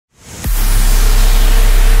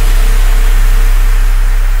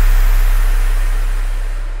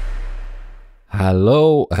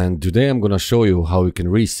Hello, and today I'm gonna show you how you can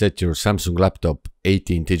reset your Samsung laptop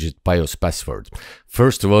 18-digit BIOS password.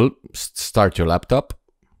 First of all, start your laptop.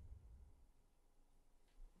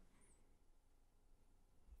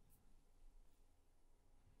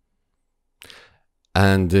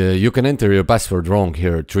 And you can enter your password wrong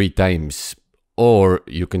here 3 times, or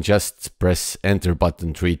you can just press enter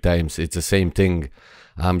button 3 times. It's the same thing.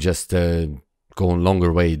 I'm just going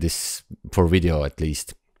longer way this for video at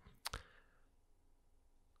least.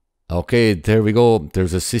 Okay, there we go.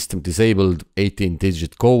 There's a system disabled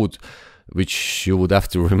 18-digit code, which you would have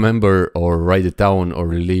to remember or write it down or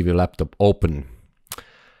leave your laptop open.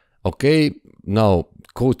 Okay, now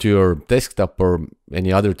go to your desktop or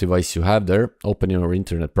any other device you have there. Open your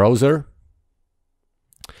internet browser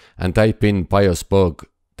and type in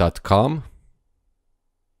biosbug.com.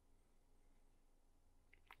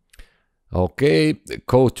 Okay,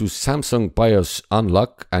 go to Samsung BIOS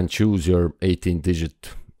Unlock and choose your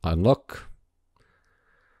 18-digit unlock,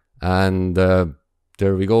 and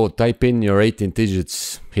there we go. Type in your 18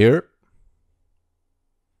 digits here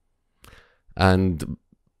and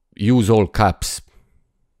use all caps.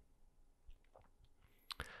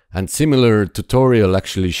 And similar tutorial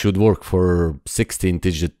actually should work for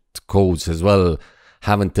 16-digit codes as well.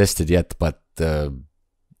 Haven't tested yet, but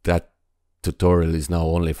that tutorial is now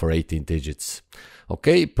only for 18 digits.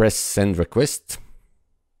 Okay, press send request.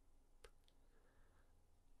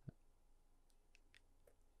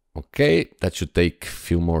 Okay, that should take a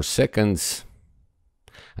few more seconds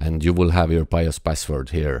and you will have your BIOS password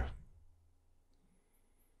here.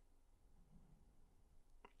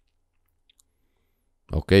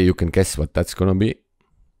 Okay, you can guess what that's gonna be.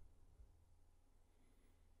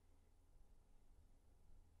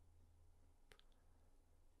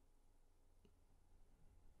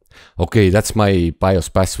 Okay, that's my BIOS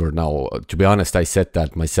password now. To be honest, I set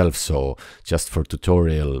that myself, so just for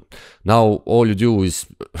tutorial. Now all you do is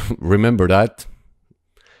remember that,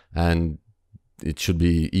 and it should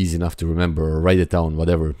be easy enough to remember, or write it down,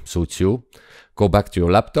 whatever suits you. Go back to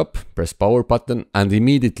your laptop, press power button, and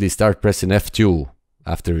immediately start pressing F2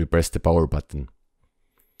 after you press the power button.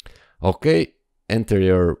 Okay, enter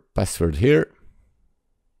your password here.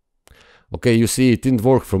 Okay, you see it didn't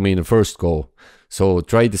work for me in the first go. So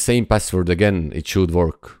try the same password again, it should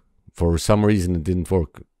work. For some reason it didn't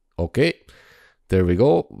work. Okay, there we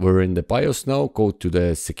go. We're in the BIOS now. Go to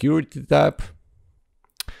the security tab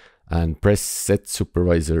and press set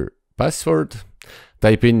supervisor password.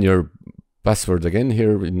 Type in your password again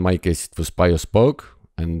here. In my case it was BIOS bug,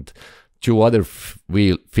 and 2 other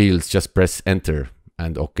fields just press enter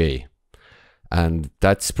and OK. And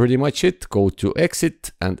that's pretty much it. Go to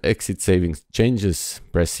exit and exit saving changes.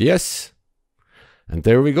 Press yes. And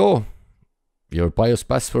there we go. Your BIOS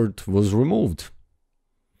password was removed.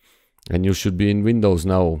 And you should be in Windows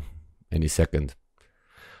now any second.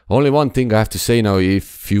 Only one thing I have to say now,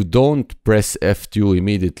 if you don't press F2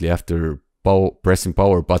 immediately after pressing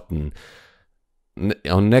power button,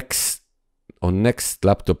 on next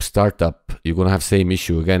laptop startup, you're gonna have same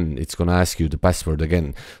issue again. It's gonna ask you the password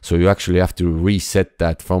again. So you actually have to reset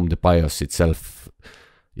that from the BIOS itself.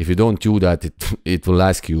 If you don't do that, it will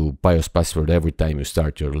ask you BIOS password every time you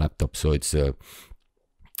start your laptop. So it's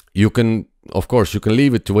you can, of course, you can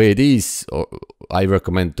leave it the way it is. Or I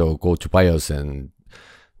recommend to go to BIOS and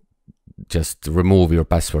just remove your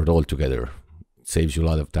password altogether. It saves you a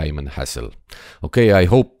lot of time and hassle. Okay, I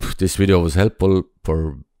hope this video was helpful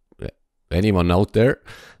for anyone out there.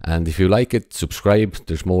 And if you like it, subscribe.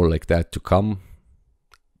 There's more like that to come.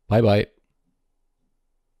 Bye bye.